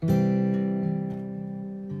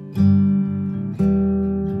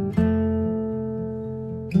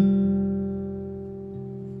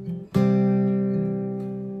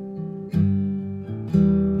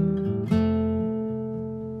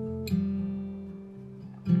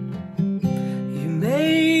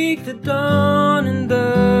the dawn and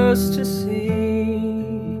thus to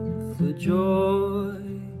sing for joy.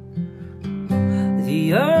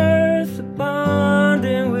 The earth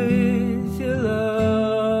abundant with your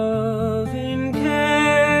loving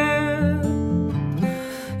care.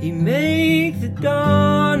 You make the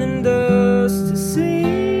dawn and thus to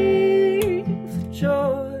sing for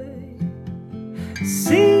joy.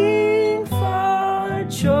 Sing for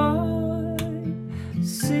joy.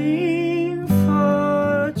 Sing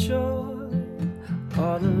for joy.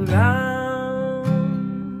 All around.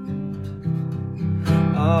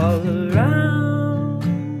 All around.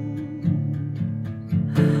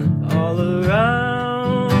 All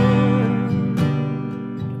around,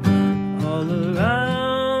 all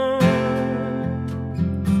around.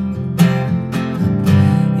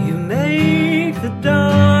 You make the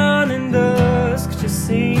dawn and dusk to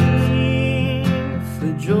sing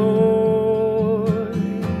for joy.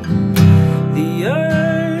 The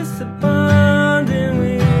earth abundant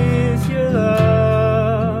with your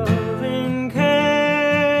loving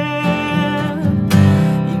care.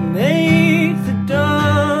 You make the dawn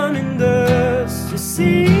to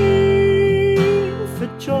sing for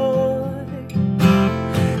joy,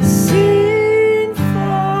 sing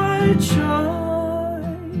for joy,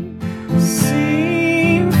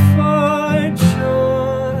 sing for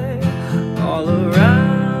joy, all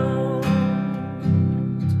around,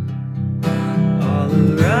 all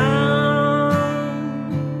around,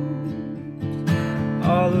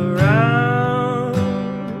 all around,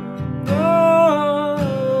 oh,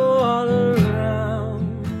 all around.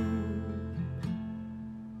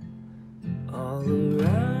 All around.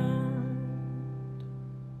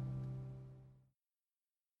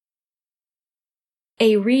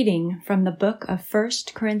 A reading from the book of 1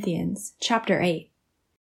 Corinthians, chapter 8.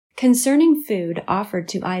 Concerning food offered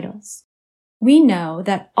to idols. We know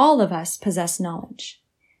that all of us possess knowledge.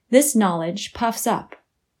 This knowledge puffs up,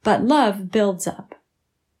 but love builds up.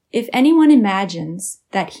 If anyone imagines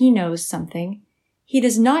that he knows something, he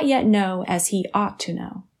does not yet know as he ought to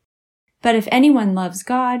know. But if anyone loves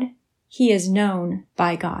God, he is known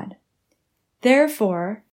by God.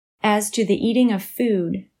 Therefore, as to the eating of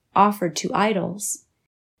food offered to idols,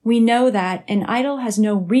 we know that an idol has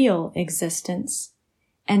no real existence,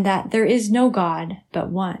 and that there is no God but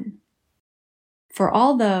one. For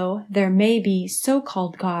although there may be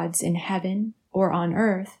so-called gods in heaven or on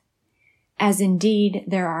earth, as indeed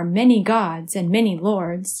there are many gods and many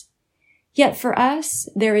lords, yet for us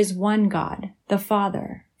there is one God, the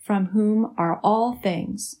Father, from whom are all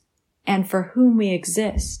things, and for whom we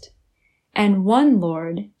exist, and one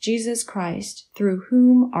Lord, Jesus Christ, through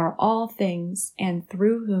whom are all things and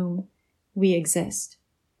through whom we exist.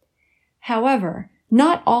 However,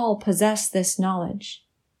 not all possess this knowledge,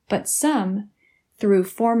 but some, through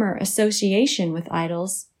former association with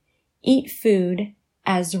idols, eat food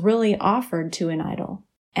as really offered to an idol,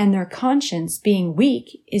 and their conscience being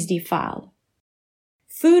weak is defiled.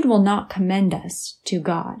 Food will not commend us to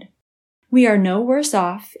God. We are no worse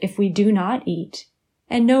off if we do not eat,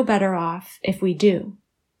 and no better off if we do.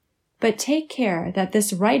 But take care that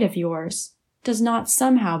this right of yours does not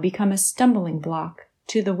somehow become a stumbling block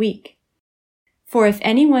to the weak. For if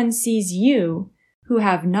anyone sees you, who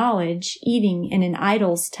have knowledge, eating in an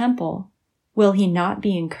idol's temple, will he not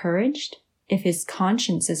be encouraged, if his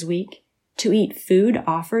conscience is weak, to eat food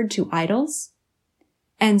offered to idols?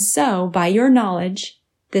 And so, by your knowledge,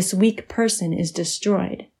 this weak person is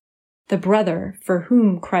destroyed, the brother for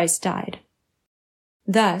whom Christ died.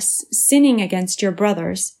 Thus, sinning against your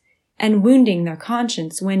brothers, and wounding their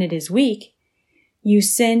conscience when it is weak, you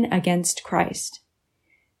sin against Christ.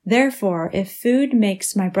 Therefore, if food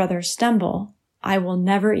makes my brother stumble, I will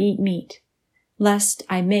never eat meat, lest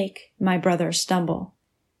I make my brother stumble.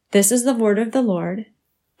 This is the word of the Lord.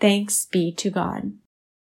 Thanks be to God.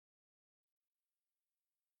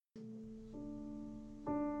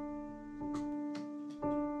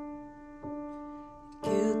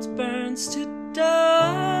 Guilt burns to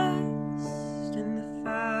dust in the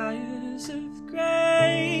fires of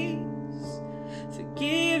grace.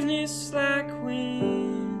 Forgiveness like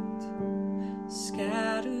wind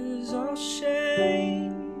scatters all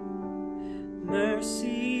shame.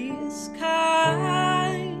 Mercy is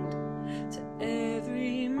kind to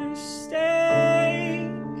every mistake.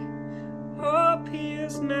 Hope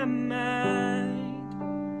heals my mind.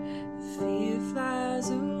 Fear flies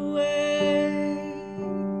away.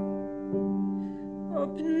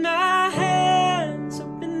 Open my hands,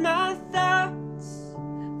 open my thoughts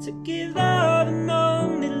to give love and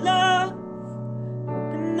only love.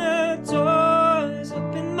 Open the doors,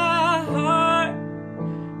 open my heart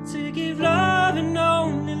to give love and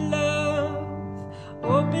only love.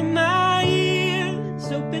 Open my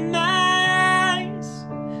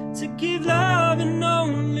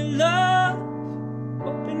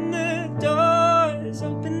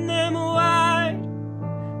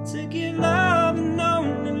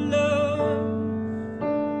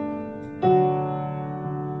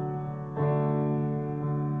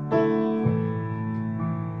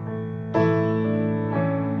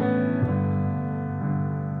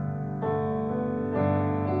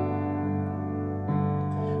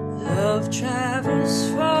love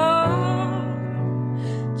travels far,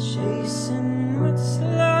 chasing what's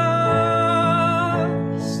lost.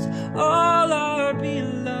 All are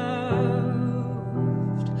beloved,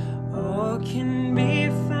 all can be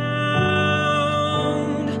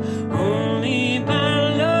found only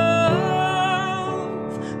by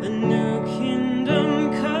love. A new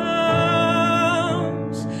kingdom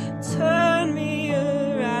comes, turn me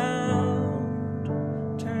around,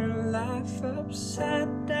 turn life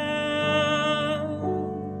upside down.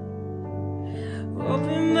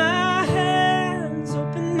 Open my hands,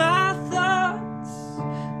 open my thoughts,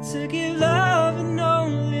 to give love and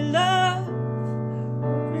only love.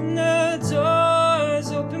 Open the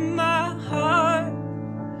doors, open my heart,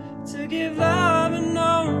 to give love and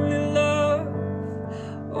only love.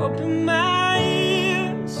 Open my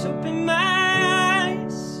ears, open my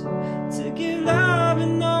eyes, to give love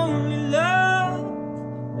and only love.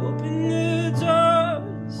 Open the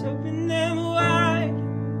doors, open them wide,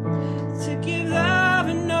 to give love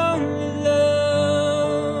and only love.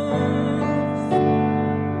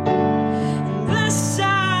 And bless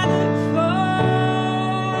are the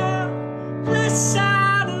poor, bless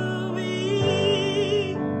are the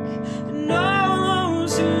weak, and all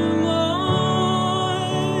those who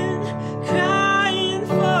mourn, crying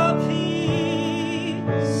for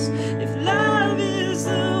peace. If love is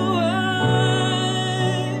the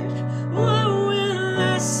word, what will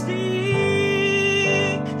I speak?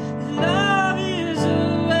 If love is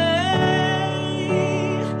the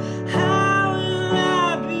way, how will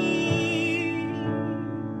I be?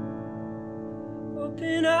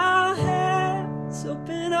 Open our hands,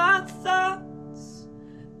 open our thoughts,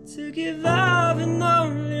 to give love and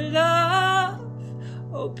only love.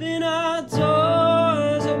 Open our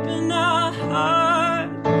doors, open our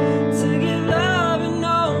heart, to give love and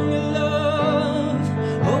only love.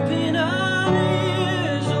 Open our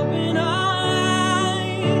ears, open our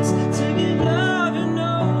eyes, to give love and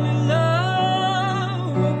only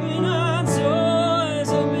love. Open our doors,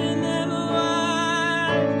 open them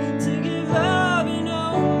wide, to give love and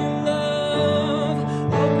only love.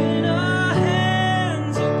 Open our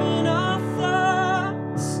hands, open our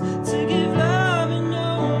thoughts, to give love and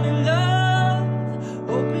only love.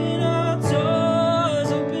 Open our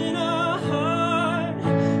doors, open our heart,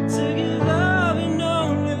 to give love and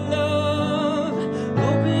only love.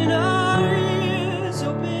 Open our ears,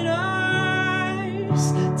 open our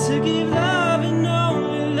eyes, to give love and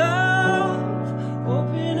only love.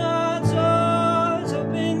 Open our doors,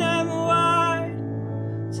 open them wide,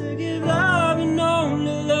 to give love and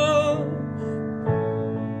only love.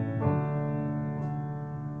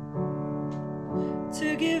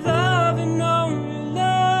 To give love and only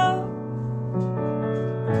love.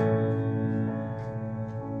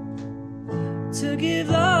 To give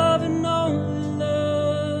love and only love.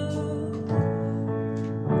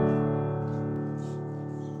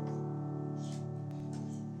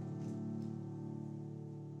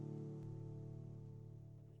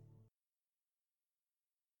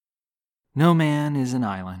 No man is an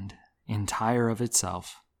island, entire of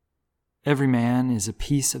itself. Every man is a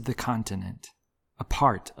piece of the continent, a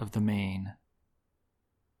part of the main.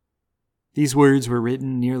 These words were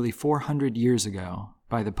written nearly 400 years ago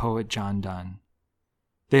by the poet John Donne.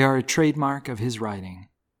 They are a trademark of his writing,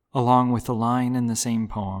 along with the line in the same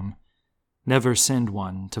poem, "Never send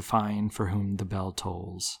one to find for whom the bell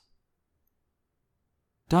tolls."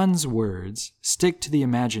 Donne's words stick to the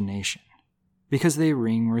imagination because they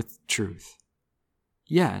ring with truth,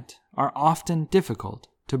 yet are often difficult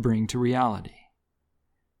to bring to reality.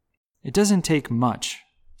 It doesn't take much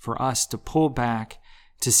for us to pull back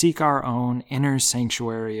to seek our own inner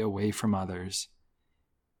sanctuary away from others.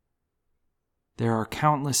 There are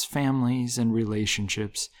countless families and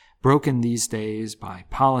relationships broken these days by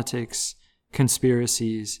politics,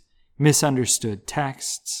 conspiracies, misunderstood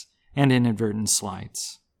texts, and inadvertent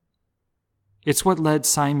slights. It's what led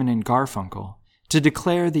Simon and Garfunkel to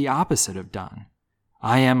declare the opposite of Donne.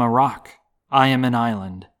 I am a rock, I am an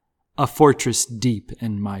island, a fortress deep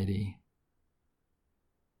and mighty.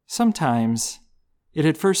 Sometimes it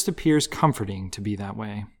at first appears comforting to be that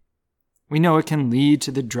way. We know it can lead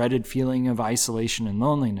to the dreaded feeling of isolation and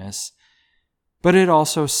loneliness, but it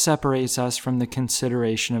also separates us from the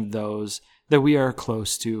consideration of those that we are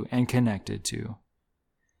close to and connected to.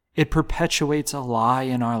 It perpetuates a lie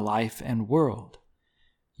in our life and world.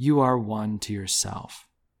 You are one to yourself.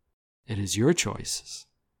 It is your choices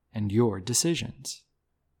and your decisions.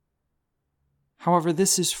 However,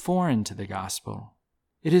 this is foreign to the gospel.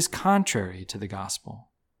 It is contrary to the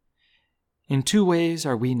gospel. In two ways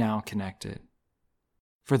are we now connected.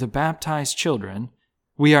 For the baptized children,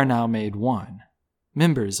 we are now made one.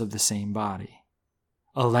 members of the same body,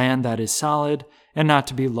 a land that is solid and not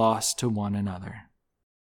to be lost to one another.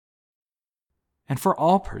 And for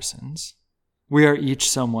all persons, we are each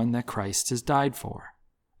someone that Christ has died for,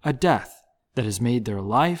 a death that has made their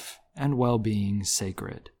life and well-being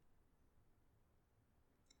sacred.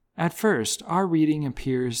 At first, our reading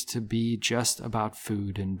appears to be just about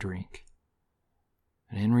food and drink.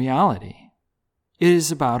 But in reality, it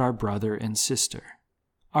is about our brother and sister,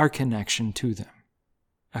 our connection to them,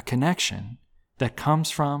 a connection that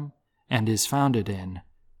comes from and is founded in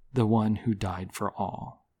the one who died for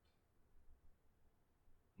all.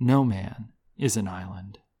 No man is an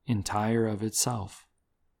island, entire of itself.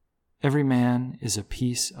 Every man is a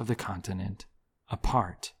piece of the continent, a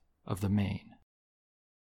part of the main.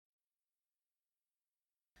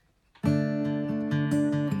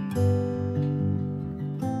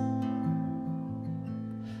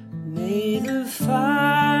 May the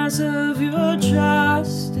fires of your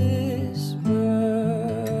justice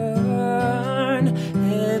burn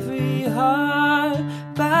every heart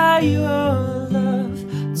by your love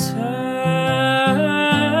turn,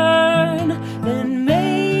 and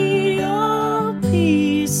may your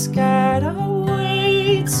peace guide our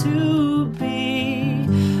way to be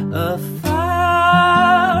a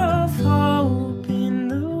fire of hope in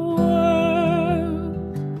the world.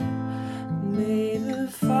 May the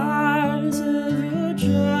fires of your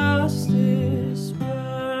justice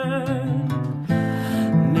burn.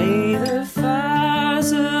 May the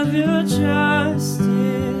fires of your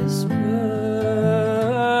justice burn.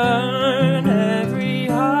 Every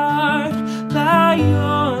heart by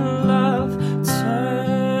your love turn,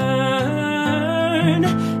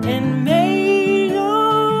 and may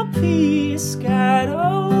your peace guide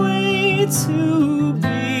our way to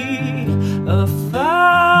be a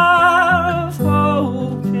fire of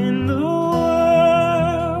hope in the world.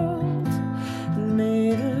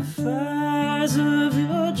 May the fires of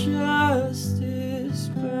your justice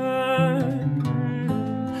burn.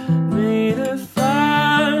 May the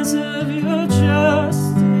fires of your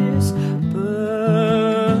justice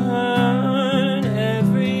burn.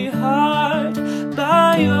 Every heart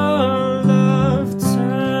by your love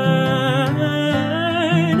turn,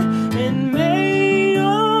 and may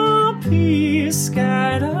your peace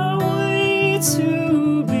guide our way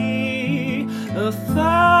to be a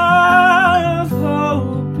fire of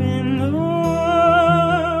hope in the world.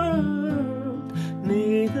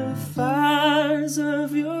 May the fires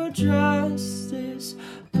of your justice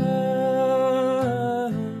burn.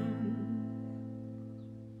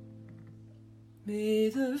 May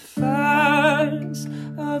the fires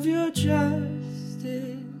of your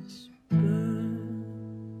justice burn.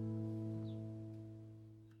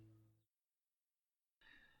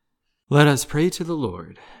 Let us pray to the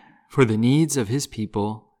Lord for the needs of his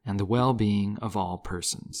people and the well-being of all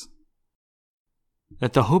persons.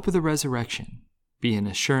 That the hope of the resurrection be an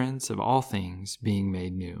assurance of all things being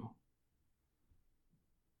made new.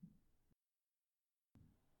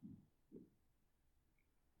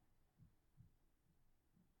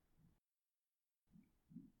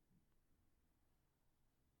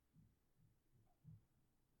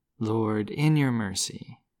 Lord, in your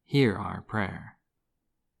mercy, hear our prayer.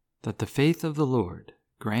 That the faith of the Lord,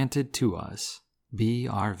 granted to us, be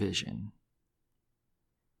our vision.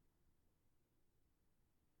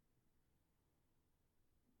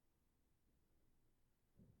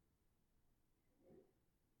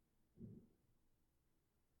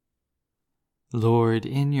 Lord,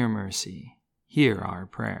 in your mercy, hear our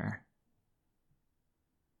prayer.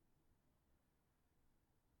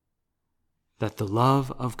 That the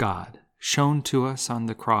love of God, shown to us on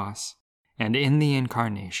the cross and in the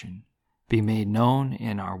Incarnation, be made known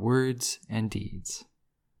in our words and deeds.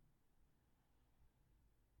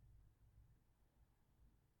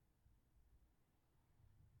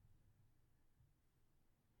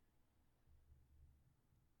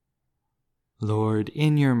 Lord,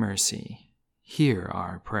 in your mercy, hear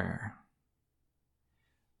our prayer.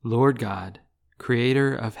 Lord God,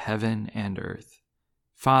 creator of heaven and earth,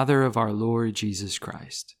 Father of our Lord Jesus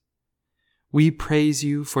Christ, we praise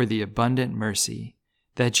you for the abundant mercy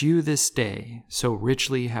that you this day so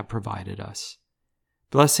richly have provided us,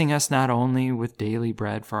 blessing us not only with daily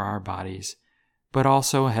bread for our bodies, but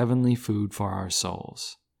also heavenly food for our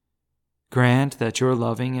souls. Grant that your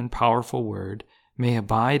loving and powerful word may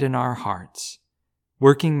abide in our hearts,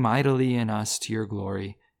 working mightily in us to your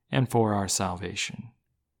glory and for our salvation.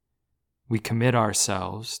 We commit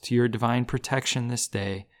ourselves to your divine protection this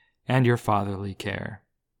day and your fatherly care.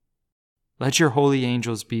 Let your holy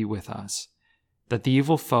angels be with us, that the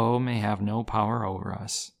evil foe may have no power over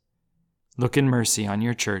us. Look in mercy on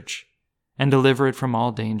your church, and deliver it from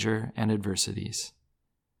all danger and adversities.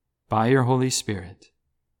 By your Holy Spirit,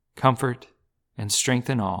 comfort and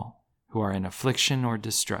strengthen all who are in affliction or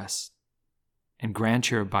distress, and grant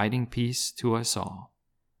your abiding peace to us all.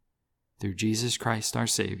 Through Jesus Christ our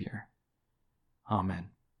Savior. Amen.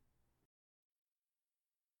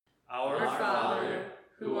 Our Father,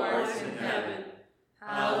 who art in heaven,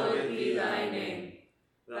 hallowed be thy name.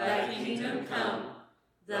 Thy kingdom come,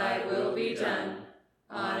 thy will be done,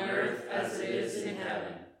 on earth as it is in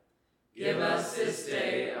heaven. Give us this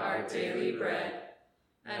day our daily bread,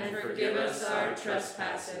 and forgive us our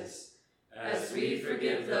trespasses, as we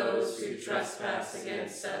forgive those who trespass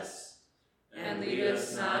against us. And lead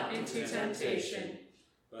us not into temptation,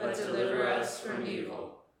 but deliver us from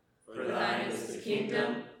evil. For thine is the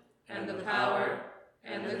kingdom, and the power,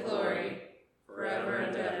 and the glory, forever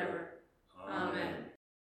and ever. Amen.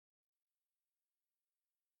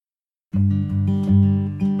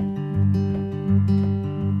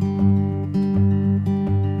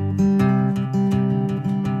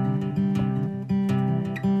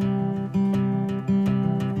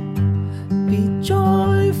 Be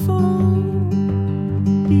joyful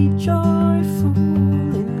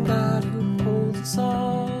in God who holds us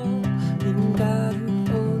all, in God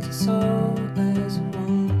who holds us all as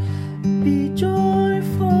one. Be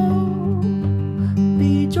joyful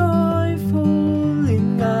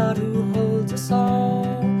in God who holds us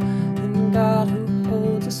all, in God who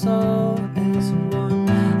holds us all as one.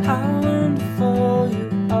 How wonderful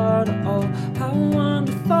you are to all, how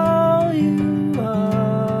wonderful you are.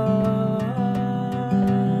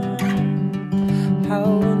 How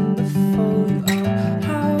wonderful you are,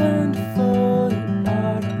 how wonderful you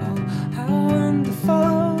are to all, how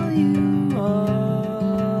wonderful you are.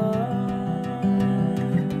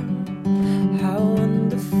 How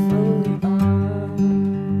wonderful you are,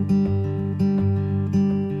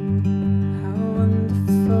 how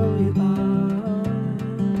wonderful you are.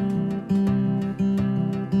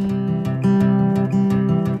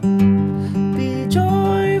 Be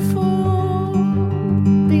joyful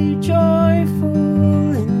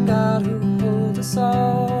in God who holds us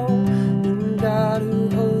all, in God who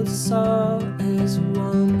holds us all as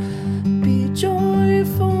one. Be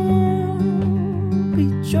joyful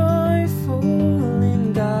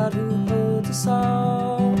in God who holds us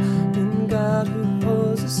all, in God who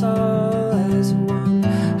holds us all as one.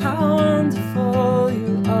 How wonderful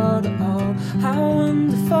you are to all, how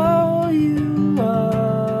wonderful you are.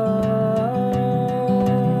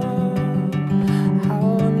 How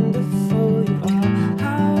wonderful you are, how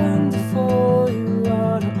wonderful you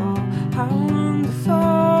are to all, how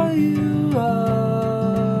wonderful you are.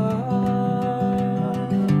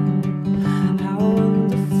 How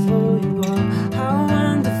wonderful you are, how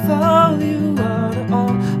wonderful you are to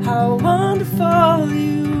all, how wonderful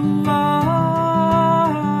you are.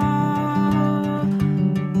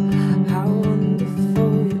 How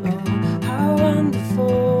wonderful you are, how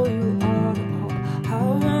wonderful you are to all, how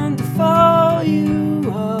wonderful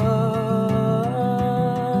you are.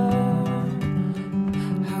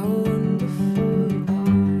 How wonderful you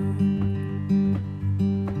are.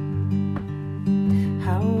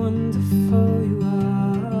 How wonderful you are.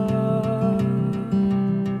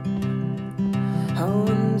 How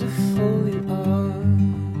wonderful you are.